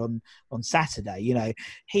Traore made on Saturday.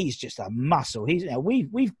 He's just a muscle.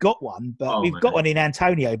 We've got one, but we've got one in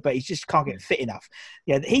Antonio, but he just can't get fit enough.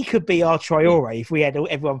 He could be our Traore if we had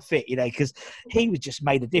everyone fit, because he was just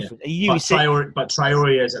made a difference. But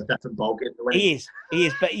Traore is a different ballgame. He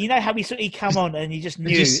is. But you know how he come on and you just knew.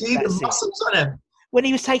 Did you see the muscles on him? When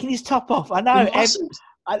he was taking his top off, I know.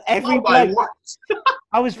 Every bloke,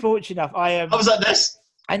 I was fortunate enough. I was like this.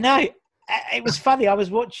 I know. It was funny. I was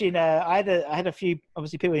watching. I had a few.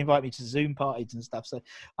 Obviously, people invite me to Zoom parties and stuff. So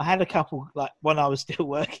I had a couple. Like when I was still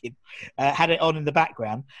working, had it on in the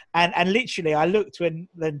background, and literally I looked when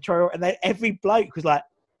Troy and every bloke was like,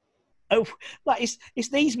 "Oh, like it's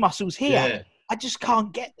these muscles here." Yeah. I just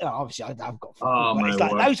can't get there. Obviously, I've got. It's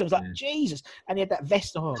like those. I was like, Jesus, and he had that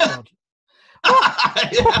vest. Oh God.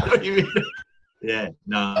 Yeah,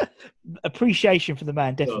 no. Appreciation for the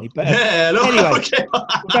man, definitely. But anyway, we'll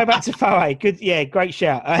go back to Foy. Good, great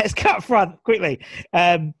shout. Let's cut up front quickly.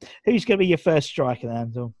 Who's going to be your first striker, then,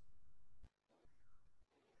 Anton?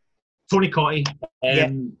 Tony Cottee.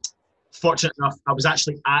 Fortunate enough, I was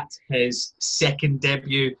actually at his second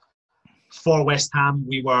debut for West Ham.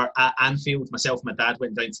 We were at Anfield. Myself and my dad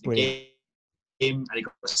went down to the game, and he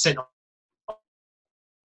got sent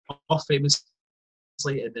off famously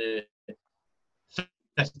in the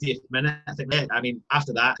 50th minute, I think. I mean,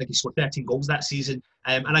 after that, I think he scored 13 goals that season.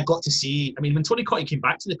 And I got to see, when Tony Cottee came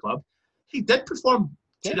back to the club, he did perform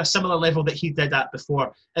to a similar level that he did at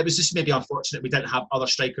before. It was just maybe unfortunate we didn't have other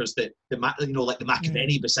strikers like the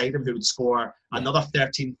McAvenny beside him who would score another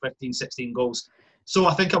 13, 15, 16 goals. So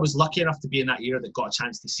I think I was lucky enough to be in that year that got a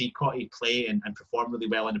chance to see Cottee play and perform really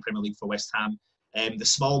well in the Premier League for West Ham. The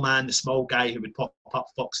small guy who would pop up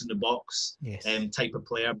fox in the box type of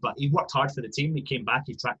player. But he worked hard for the team. He came back,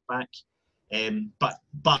 he tracked back.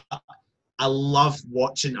 But I love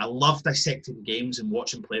dissecting games and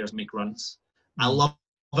watching players make runs. I love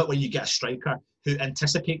it when you get a striker who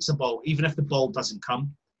anticipates a ball, even if the ball doesn't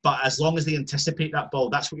come. But as long as they anticipate that ball,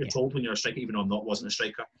 that's what you're told when you're a striker, even though I wasn't a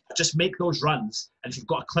striker. Just make those runs, and if you've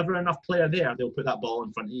got a clever enough player there, they'll put that ball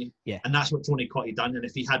in front of you. Yeah. And that's what Tony Cottee done. And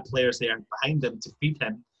if he had players there behind him to feed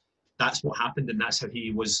him, that's what happened, and that's how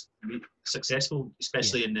he was successful,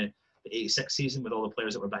 especially in the 86 season with all the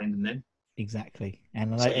players that were behind him then. Exactly.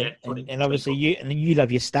 And obviously you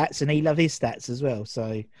love your stats, and he loved his stats as well.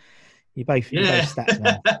 So you're both stats,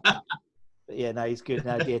 man. Yeah, no, he's good.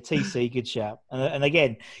 No, TC, good shout. And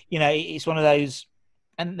again, it's one of those.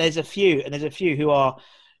 And there's a few who are,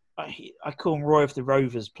 I call him Roy of the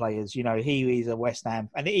Rovers players. He is a West Ham,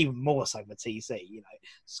 and even more so for TC.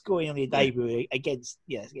 Scoring on the debut against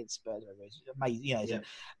Spurs, amazing.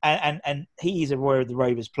 And he is a Roy of the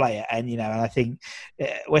Rovers player, and and I think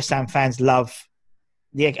West Ham fans love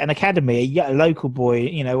an academy, a local boy,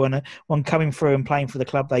 one coming through and playing for the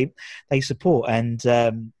club they support. And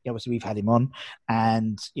obviously we've had him on,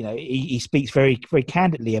 and he speaks very, very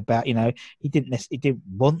candidly about he didn't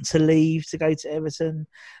want to leave to go to Everton.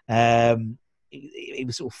 He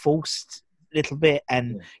was sort of forced a little bit,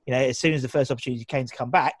 and as soon as the first opportunity came to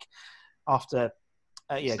come back after.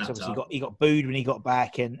 Because obviously he got booed when he got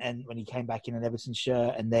back, and when he came back in an Everton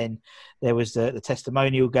shirt, and then there was the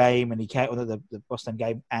testimonial game, and he came, or the Boston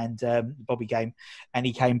game, and the Bobby game, and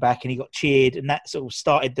he came back and he got cheered, and that sort of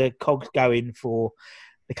started the cogs going for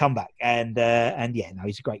the comeback. And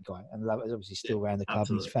he's a great guy, and he's obviously still around the club.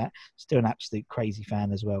 Absolutely. He's still an absolute crazy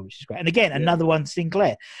fan as well, which is great. And again, another one,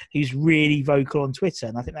 Sinclair, who's really vocal on Twitter,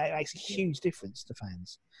 and I think that makes a huge difference to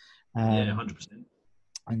fans. 100%.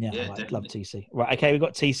 And I'd love TC. Right, okay, we've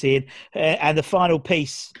got TC in, and the final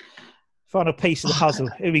piece of the puzzle.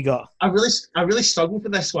 Who we got? I really struggled for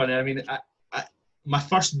this one. I mean, my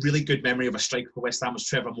first really good memory of a striker for West Ham was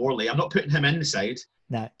Trevor Morley. I'm not putting him in the side,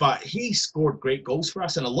 no, but he scored great goals for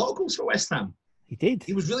us and a lot of goals for West Ham. He did.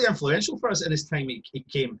 He was really influential for us in his time he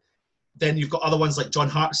came. Then you've got other ones like John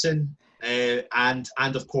Hartson and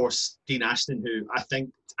of course Dean Ashton, who I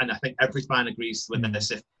think every fan agrees with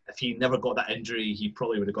this. If he never got that injury, he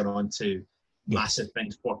probably would have gone on to massive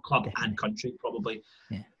things for club and country, probably.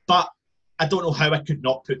 Yeah. But I don't know how I could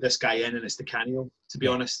not put this guy in, and it's Di Canio, to be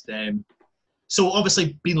honest. So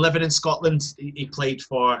obviously, been living in Scotland, he played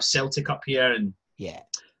for Celtic up here, and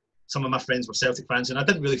some of my friends were Celtic fans, and I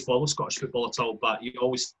didn't really follow Scottish football at all. But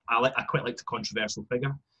I quite liked a controversial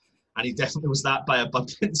figure, and he definitely was that by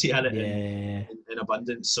abundance. He had it in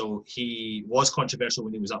abundance. So he was controversial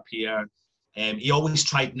when he was up here. He always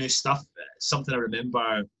tried new stuff. Something I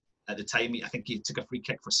remember at the time, I think he took a free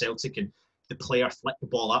kick for Celtic, and the player flicked the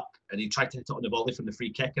ball up, and he tried to hit it on the volley from the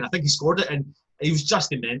free kick, and I think he scored it, and he was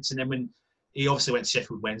just immense. And then when he obviously went to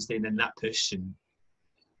Sheffield Wednesday, and then that push, and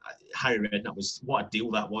Harry Redknapp was, what a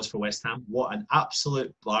deal that was for West Ham. What an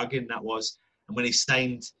absolute bargain that was. And when he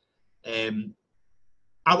signed, I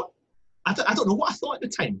don't know what I thought at the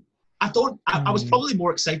time. I was probably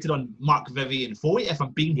more excited on Mark Vivian Foy, if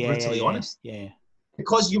I'm being brutally honest. Yeah.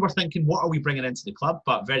 Because you were thinking, what are we bringing into the club?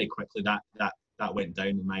 But very quickly that went down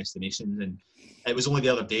in my estimation. And it was only the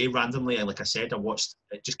other day, randomly, like I said,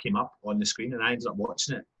 it just came up on the screen, and I ended up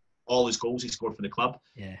watching it. All his goals he scored for the club.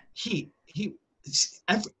 Yeah.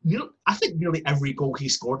 I think nearly every goal he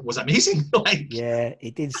scored was amazing.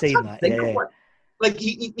 It did seem that. Yeah. Like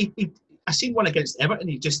I seen one against Everton.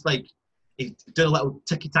 He just he did a little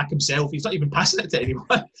ticky-tack himself. He's not even passing it to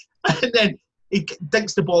anyone. And then he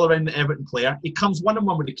dinks the ball around the Everton player. He comes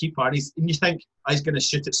 1-on-1 with the keeper, and you think, he's going to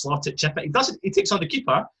shoot it, slot it, chip it. He doesn't. He takes on the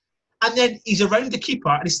keeper, and then he's around the keeper,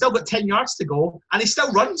 and he's still got 10 yards to go, and he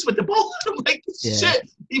still runs with the ball. I'm like, shit,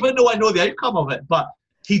 even though I know the outcome of it. But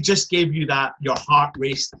he just gave you that, your heart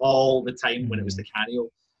raced all the time when it was Di Canio.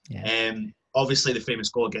 Yeah. Obviously, the famous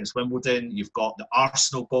goal against Wimbledon. You've got the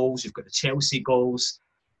Arsenal goals. You've got the Chelsea goals.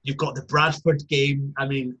 You've got the Bradford game. I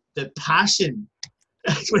mean, the passion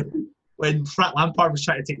when Frank Lampard was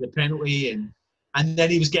trying to take the penalty, and then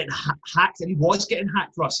he was getting hacked, and he was getting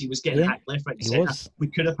hacked, Russ. He was getting hacked left, right, and centre. We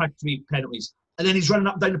could have had 3 penalties. And then he's running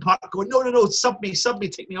up and down the park going, no, sub me,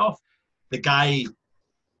 take me off. The guy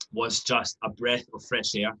was just a breath of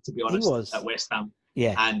fresh air, to be honest, at West Ham.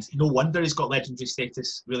 Yeah. And no wonder he's got legendary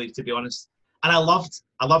status, really, to be honest. And I loved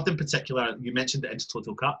in particular, you mentioned the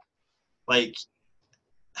Intertoto Cup. Like,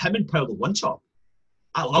 him and Paulo One-Chop.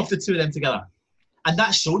 I love the two of them together. And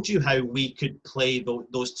that showed you how we could play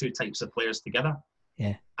those two types of players together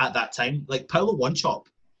at that time. Like, Paulo One-Chop,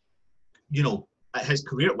 at his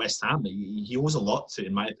career at West Ham, he owes a lot to,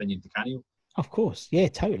 in my opinion, Di Canio. Of course, yeah,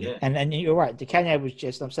 totally. Yeah. And you're right, Di Canio was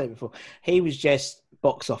just, I've said it before, he was just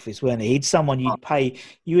box office, weren't he? He'd someone you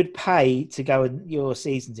would pay to go and your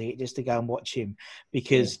season ticket just to go and watch him,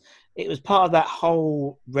 because it was part of that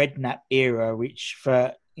whole Redknapp era, which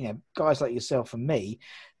for guys like yourself and me,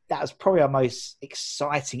 that was probably our most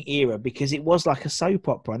exciting era, because it was like a soap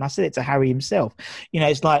opera. And I said it to Harry himself.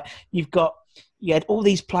 It's like you had all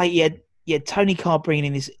these players. You had Tony Carr bringing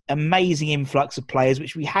in this amazing influx of players,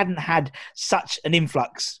 which we hadn't had such an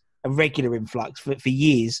influx, a regular influx for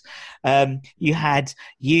years. You had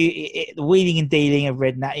the wheeling and dealing of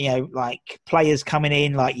Redknapp, like players coming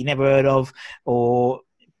in like you never heard of, or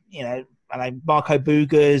Marco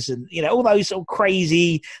Bugas and all those sort of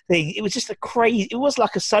crazy things. It was just it was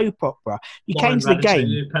like a soap opera. You came to the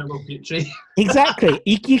game exactly.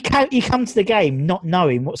 You come to the game not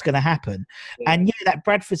knowing what's going to happen, and that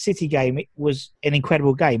Bradford City game, it was an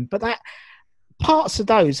incredible game. But parts of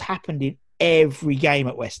those happened in every game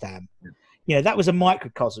at West Ham. That was a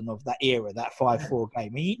microcosm of that era, that 5-4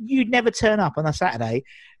 game. And you'd never turn up on a Saturday.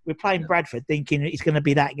 We're playing Bradford thinking it's going to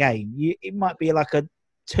be that game. It might be like a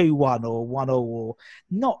 2-1 or 1-0 or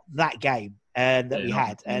not that game that we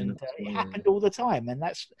had, and it happened all the time, and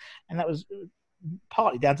that was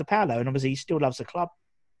partly down to Paulo, and obviously he still loves the club,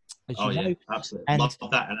 as you know. Absolutely, and love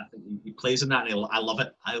that, and I think he plays in that, and I love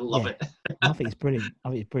it. It. I think it's brilliant.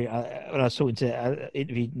 When I was talking to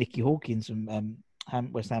interviewed Nicky Hawkins from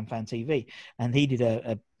West Ham Fan TV, and he did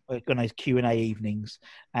a on those Q&A evenings,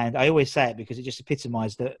 and I always say it because it just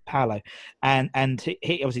epitomised the Paulo, and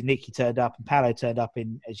he obviously Nicky turned up, and Paulo turned up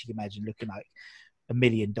in, as you can imagine, looking like $1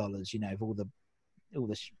 million, of all the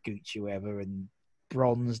Gucci or whatever, and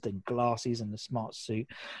bronzed and glasses and the smart suit,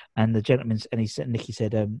 and the gentleman's, and Nicky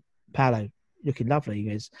said, Paulo, looking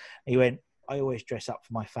lovely. He went, I always dress up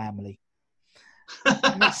for my family.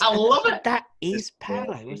 I love it. That is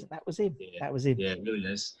Paulo. That was him. Yeah. That was him. Yeah, it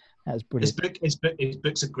really is. That was brilliant. His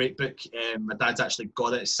book's a great book. My dad's actually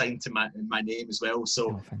got it signed to my name as well.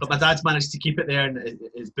 So, Oh, but my dad's managed to keep it there, and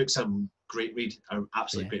his book's a great read, an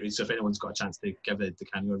absolutely great read. So if anyone's got a chance to give the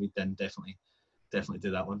Cameo a read, then definitely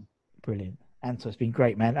do that one. Brilliant, Anton. It's been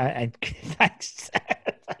great, man. And thanks.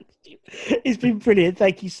 It's been brilliant.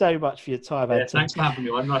 Thank you so much for your time, Anton. Thanks for having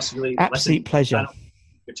me on, Russ. Really, absolute pleasure.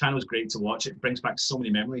 Your channel's great to watch. It brings back so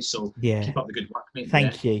many memories. So keep up the good work, mate.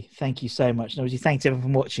 Thank you so much. And obviously, thanks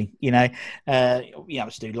everyone for watching.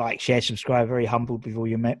 Just do like, share, subscribe. Very humbled with all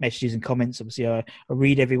your messages and comments. Obviously, I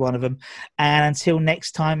read every one of them. And until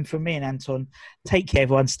next time, from me and Anton, take care,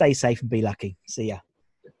 everyone. Stay safe and be lucky. See ya.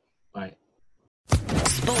 Bye.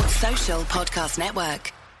 Sports Social Podcast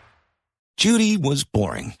Network. Judy was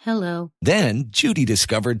boring. Hello. Then Judy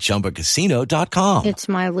discovered ChumbaCasino.com. It's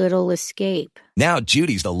my little escape. Now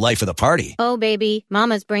Judy's the life of the party. Oh, baby,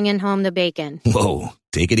 mama's bringing home the bacon. Whoa,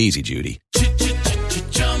 take it easy, Judy.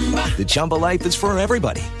 The Chumba life is for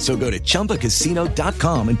everybody. So go to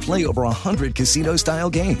ChumbaCasino.com and play over 100 casino-style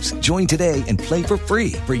games. Join today and play for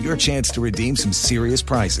free for your chance to redeem some serious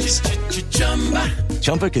prizes.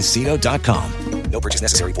 ChumbaCasino.com. No purchase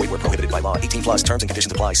necessary. Void where prohibited by law. 18+ terms and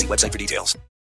conditions apply. See website for details.